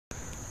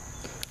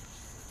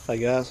Hey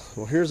guys,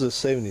 well here's this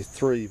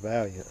 73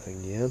 Valiant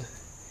again,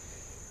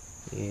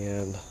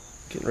 and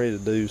getting ready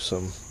to do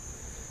some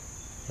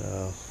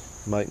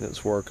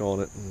maintenance work on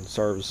it and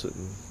service it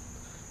and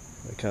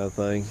that kind of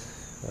thing.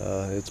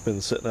 It's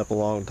been sitting up a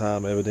long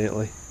time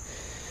evidently,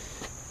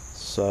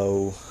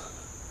 so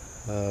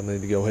I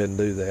need to go ahead and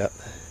do that.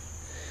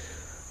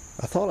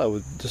 I thought I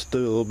would just do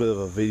a little bit of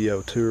a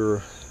video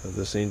tour of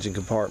this engine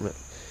compartment.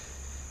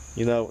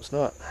 You know, it's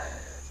not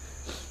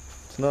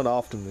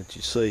often that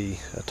you see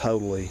a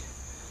totally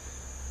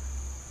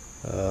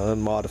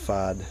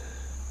unmodified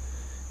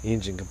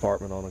engine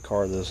compartment on a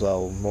car this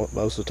old.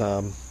 Most of the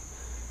time,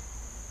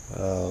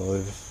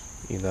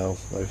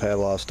 they've had a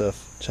lot of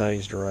stuff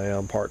changed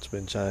around, parts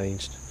been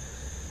changed,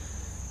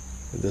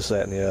 this,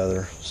 that, and the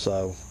other.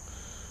 So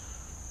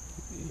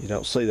you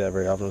don't see that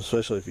very often,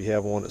 especially if you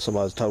have one that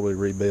somebody's totally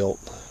rebuilt,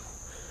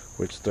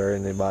 which there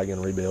ain't anybody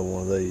gonna rebuild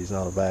one of these,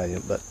 not a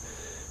Valiant, but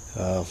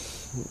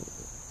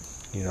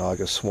like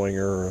a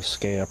Swinger or a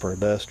Scamp or a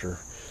Duster.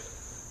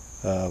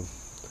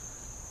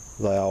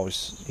 They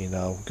always,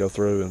 go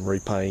through and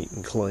repaint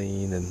and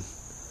clean and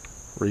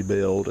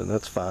rebuild, and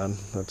that's fine.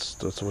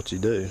 That's what you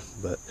do.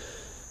 But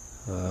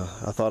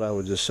I thought I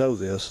would just show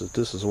that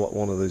this is what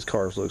one of these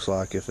cars looks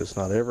like if it's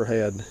not ever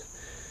had,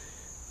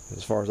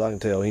 as far as I can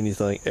tell,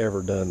 anything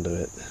ever done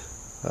to it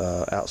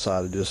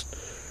outside of just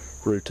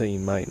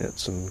routine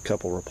maintenance and a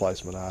couple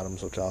replacement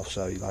items, which I'll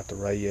show you. Like the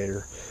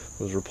radiator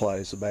was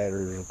replaced, the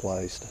battery was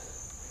replaced.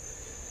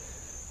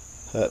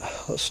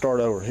 Let's start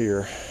over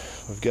here.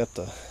 We've got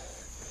the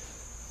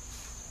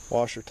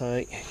washer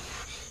tank.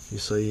 You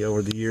see,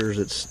 over the years,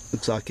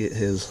 looks like it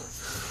has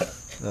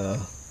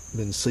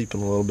been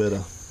seeping a little bit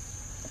of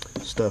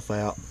stuff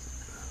out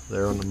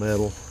there on the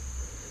metal.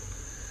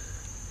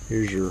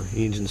 Here's your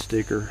engine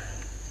sticker.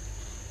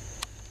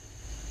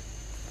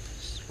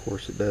 Of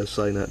course, it does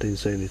say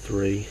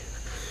 1973.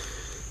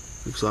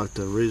 Looks like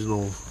the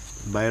original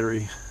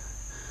battery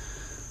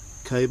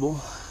cable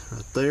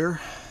right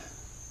there.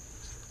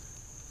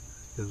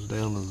 Goes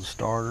down to the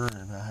starter,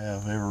 and I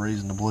have every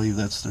reason to believe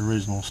that's the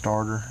original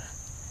starter.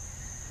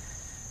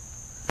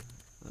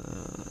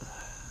 Got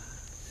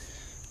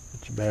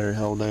your battery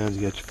hold downs,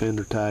 you got your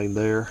fender tag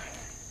there.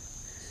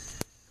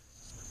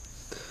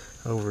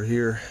 Over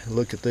here,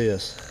 look at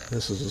this.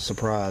 This is a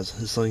surprise.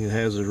 This thing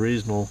has the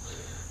original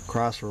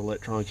Chrysler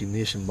electronic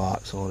ignition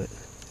box on it.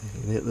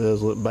 And it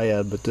does look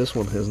bad, but this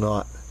one has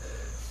not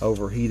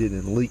overheated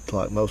and leaked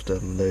like most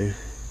of them do.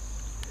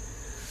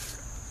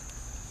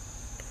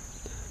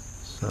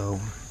 So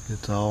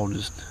it's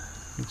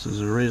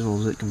as original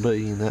as it can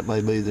be, and that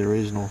may be the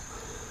original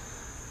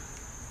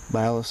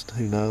ballast,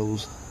 who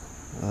knows.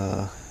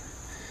 Of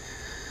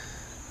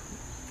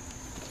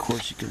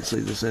course, you can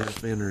see this inner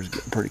fender is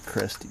getting pretty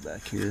crusty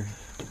back here.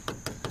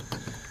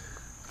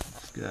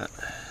 I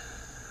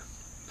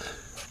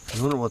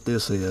wonder what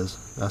this is.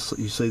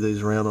 You see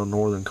these around on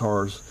northern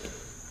cars.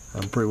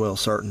 I'm pretty well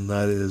certain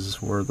that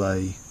is where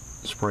they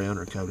spray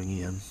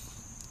undercoating in.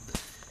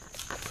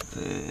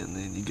 And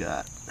then you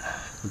got,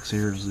 looks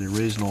here is the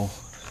original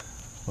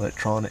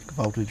electronic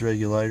voltage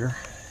regulator.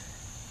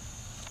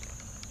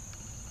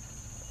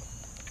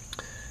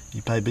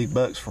 You pay big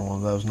bucks for one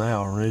of those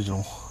now,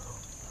 original.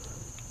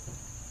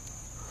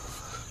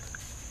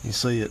 You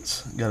see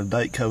it's got a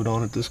date code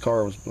on it. This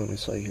car was, let me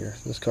see here,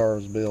 this car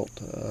was built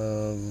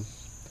in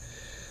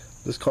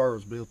when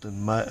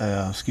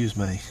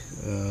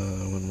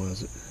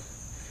was it?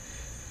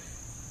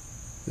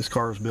 This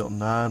car was built in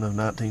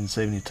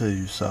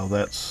 1972, so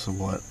that's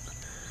what,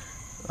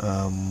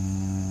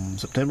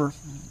 September.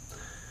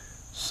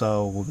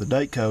 So the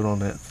date code on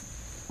that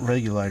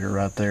regulator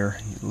right there,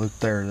 you look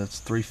there, that's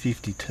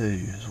 352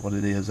 is what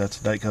it is. That's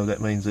the date code.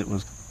 That means it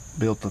was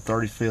built the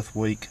 35th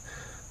week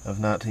of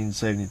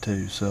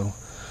 1972, so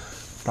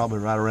probably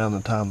right around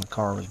the time the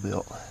car was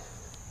built.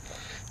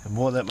 And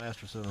boy, that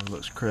master cylinder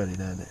looks cruddy,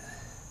 doesn't it?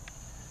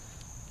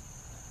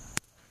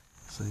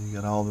 So you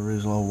got all the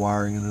original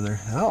wiring into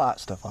there. And I like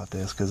stuff like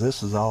this because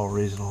this is all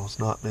original. It's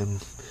not been,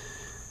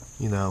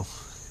 you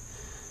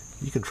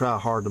can try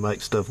hard to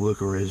make stuff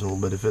look original,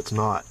 but if it's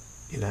not,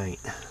 it ain't.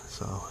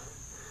 So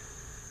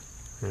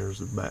there's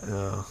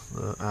the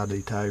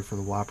ID tag for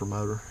the wiper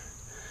motor.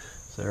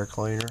 It's the air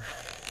cleaner.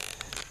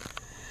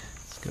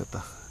 It's got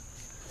the,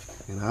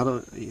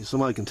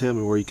 somebody can tell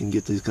me where you can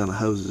get these kind of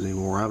hoses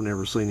anymore. I've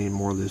never seen any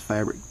more of these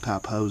fabric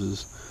type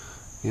hoses,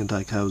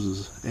 intake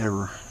hoses,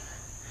 ever.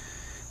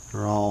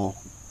 They're all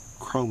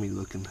chromy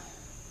looking.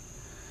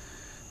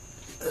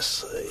 Let's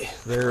see,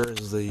 there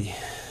is the,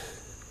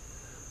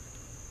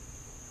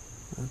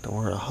 I don't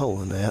wear a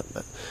hole in that,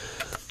 but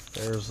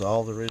there's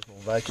all the original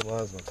vacuum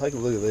lines. Now take a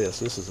look at this.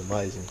 This is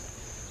amazing.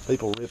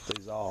 People rip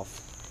these off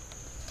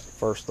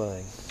first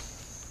thing.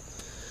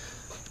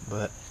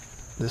 But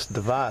this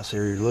device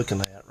here you're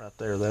looking at right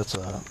there, that's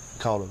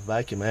called a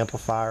vacuum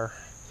amplifier,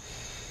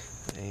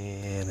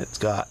 and it's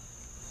got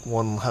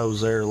one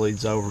hose there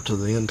leads over to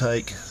the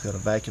intake. It's got a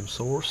vacuum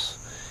source,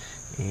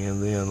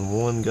 and then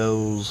one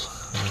goes,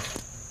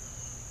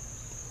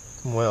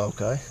 well,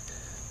 okay,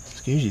 it's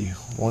excuse you,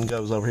 one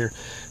goes over here.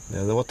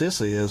 Now what this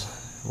is,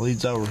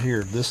 leads over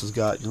here. This has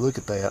got, you look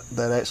at that,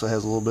 that actually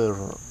has a little bit of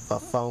a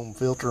foam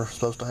filter it's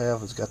supposed to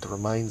have. It's got the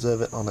remains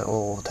of it on that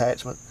little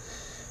attachment.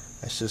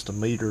 That's just a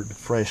metered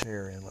fresh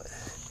air inlet.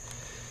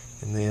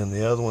 And then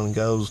the other one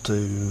goes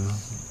to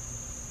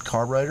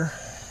carburetor,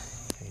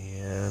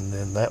 and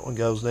then that one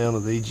goes down to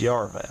the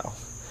EGR valve.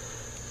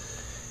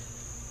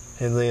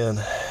 And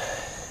then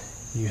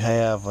you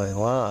have a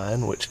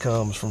line which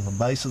comes from the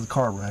base of the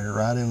carburetor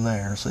right in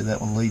there. See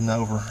that one leading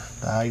over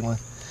diagonally?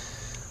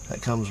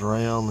 That comes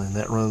around and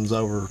that runs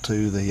over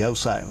to the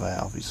OSAC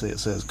valve. You see it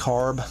says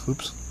carb,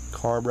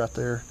 carb right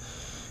there.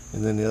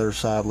 And then the other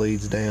side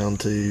leads down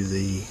to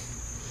the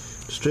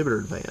distributor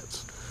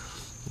advance.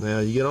 Now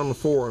you get on the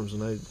forums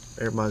and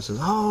everybody says,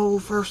 oh,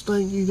 first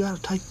thing you got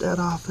to take that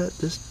off.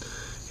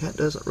 That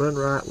doesn't run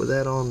right with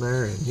that on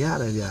there, and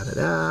yada yada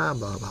da,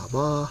 blah blah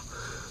blah.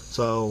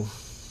 So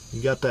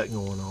you got that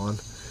going on,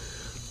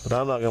 but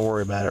I'm not going to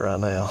worry about it right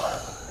now.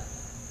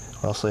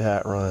 I'll see how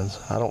it runs.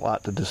 I don't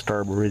like to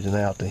disturb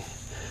originality.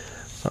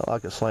 Not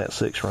like a Slant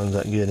 6 runs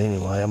that good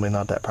anyway. I mean,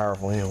 not that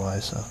powerful anyway.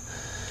 So,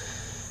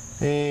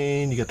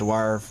 and you got the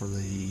wire for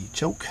the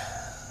choke.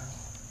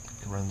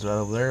 It runs right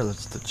over there.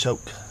 That's the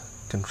choke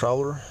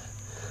controller.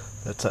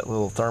 That's that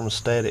little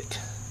thermostatic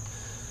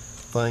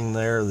thing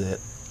there that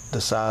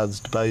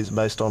decides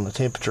based on the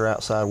temperature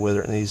outside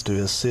whether it needs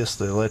to assist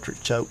the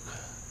electric choke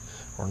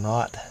or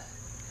not.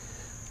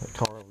 That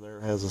car over there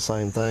has the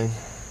same thing.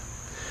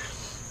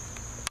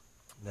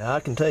 Now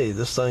I can tell you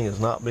this thing has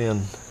not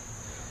been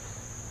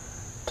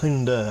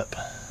tuned up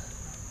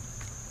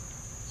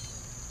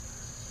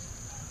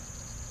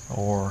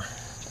or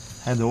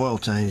had the oil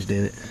changed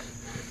in it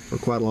for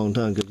quite a long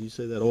time. Because you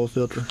see that oil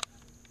filter?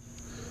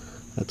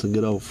 That's a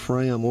good old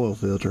Fram oil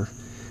filter,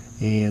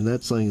 and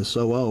that thing is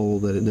so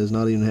old that it does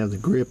not even have the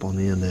grip on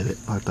the end of it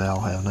like they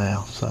all have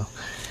now. So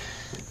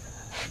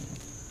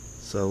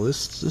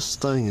this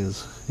thing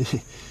is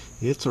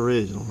it's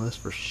original, that's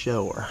for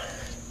sure.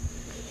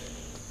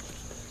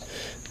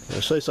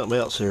 I'll show you something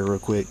else here real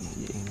quick.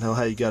 You know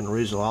how you got an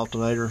original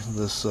alternator?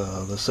 This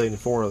the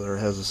 74 there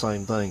has the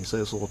same thing. See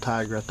this little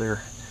tag right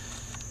there?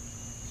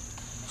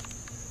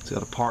 It's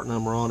got a part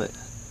number on it.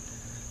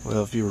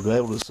 Well, if you were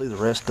able to see the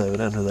rest of it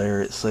under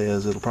there, it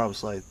says, it'll probably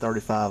say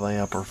 35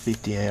 amp or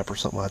 50 amp or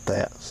something like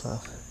that. So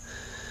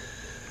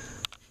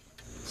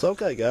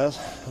okay guys,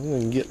 I'm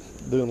going to get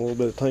doing a little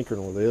bit of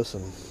tinkering with this,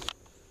 and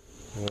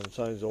I'm going to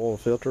change the oil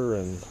filter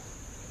and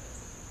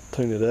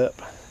tune it up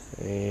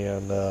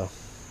and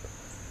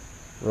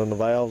run the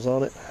valves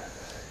on it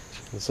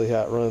and see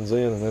how it runs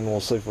in, and then we'll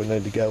see if we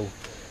need to go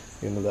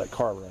into that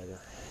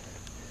carburetor.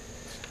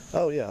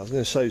 Oh yeah, I was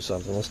going to show you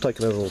something. Let's take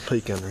another little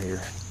peek under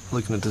here.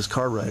 Looking at this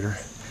carburetor,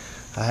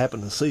 I happen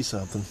to see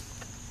something.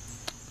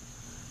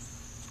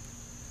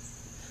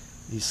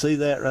 You see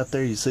that right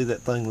there? You see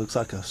that thing looks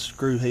like a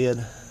screw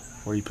head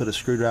where you put a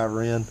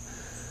screwdriver in?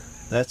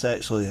 That's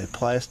actually a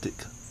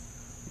plastic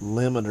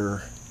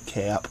limiter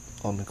cap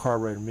on the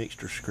carburetor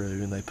mixture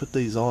screw, and they put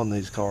these on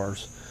these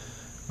cars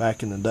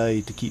back in the day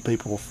to keep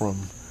people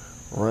from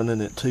running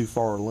it too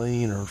far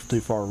lean or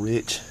too far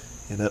rich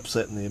and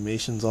upsetting the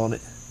emissions on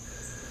it.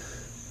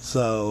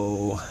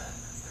 So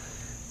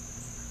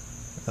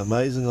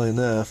amazingly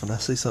enough, and I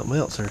see something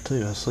else there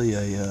too. I see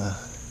a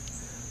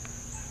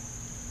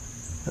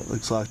that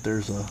looks like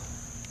there's a,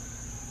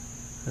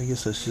 I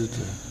guess that's just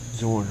a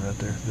joint right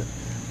there, but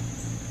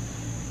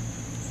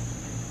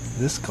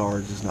this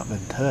card has not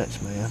been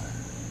touched, man.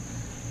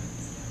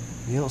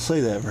 You don't see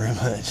that very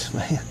much,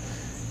 man.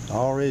 It's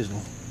all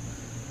original.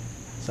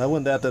 So I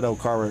wouldn't doubt that old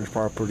carburetor's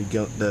probably pretty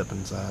gunked up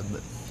inside,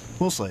 but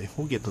we'll see.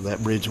 We'll get to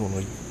that bridge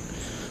when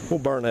we'll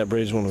burn that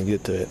bridge when we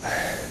get to it.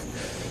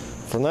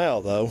 For now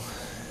though,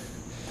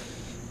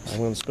 I'm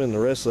going to spend the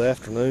rest of the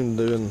afternoon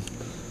doing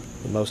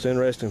the most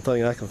interesting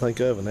thing I can think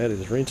of, and that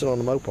is wrenching on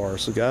the Mopar.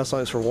 So guys,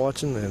 thanks for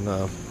watching,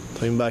 and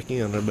tune back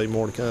in. There'll be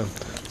more to come.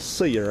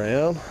 See you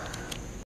around.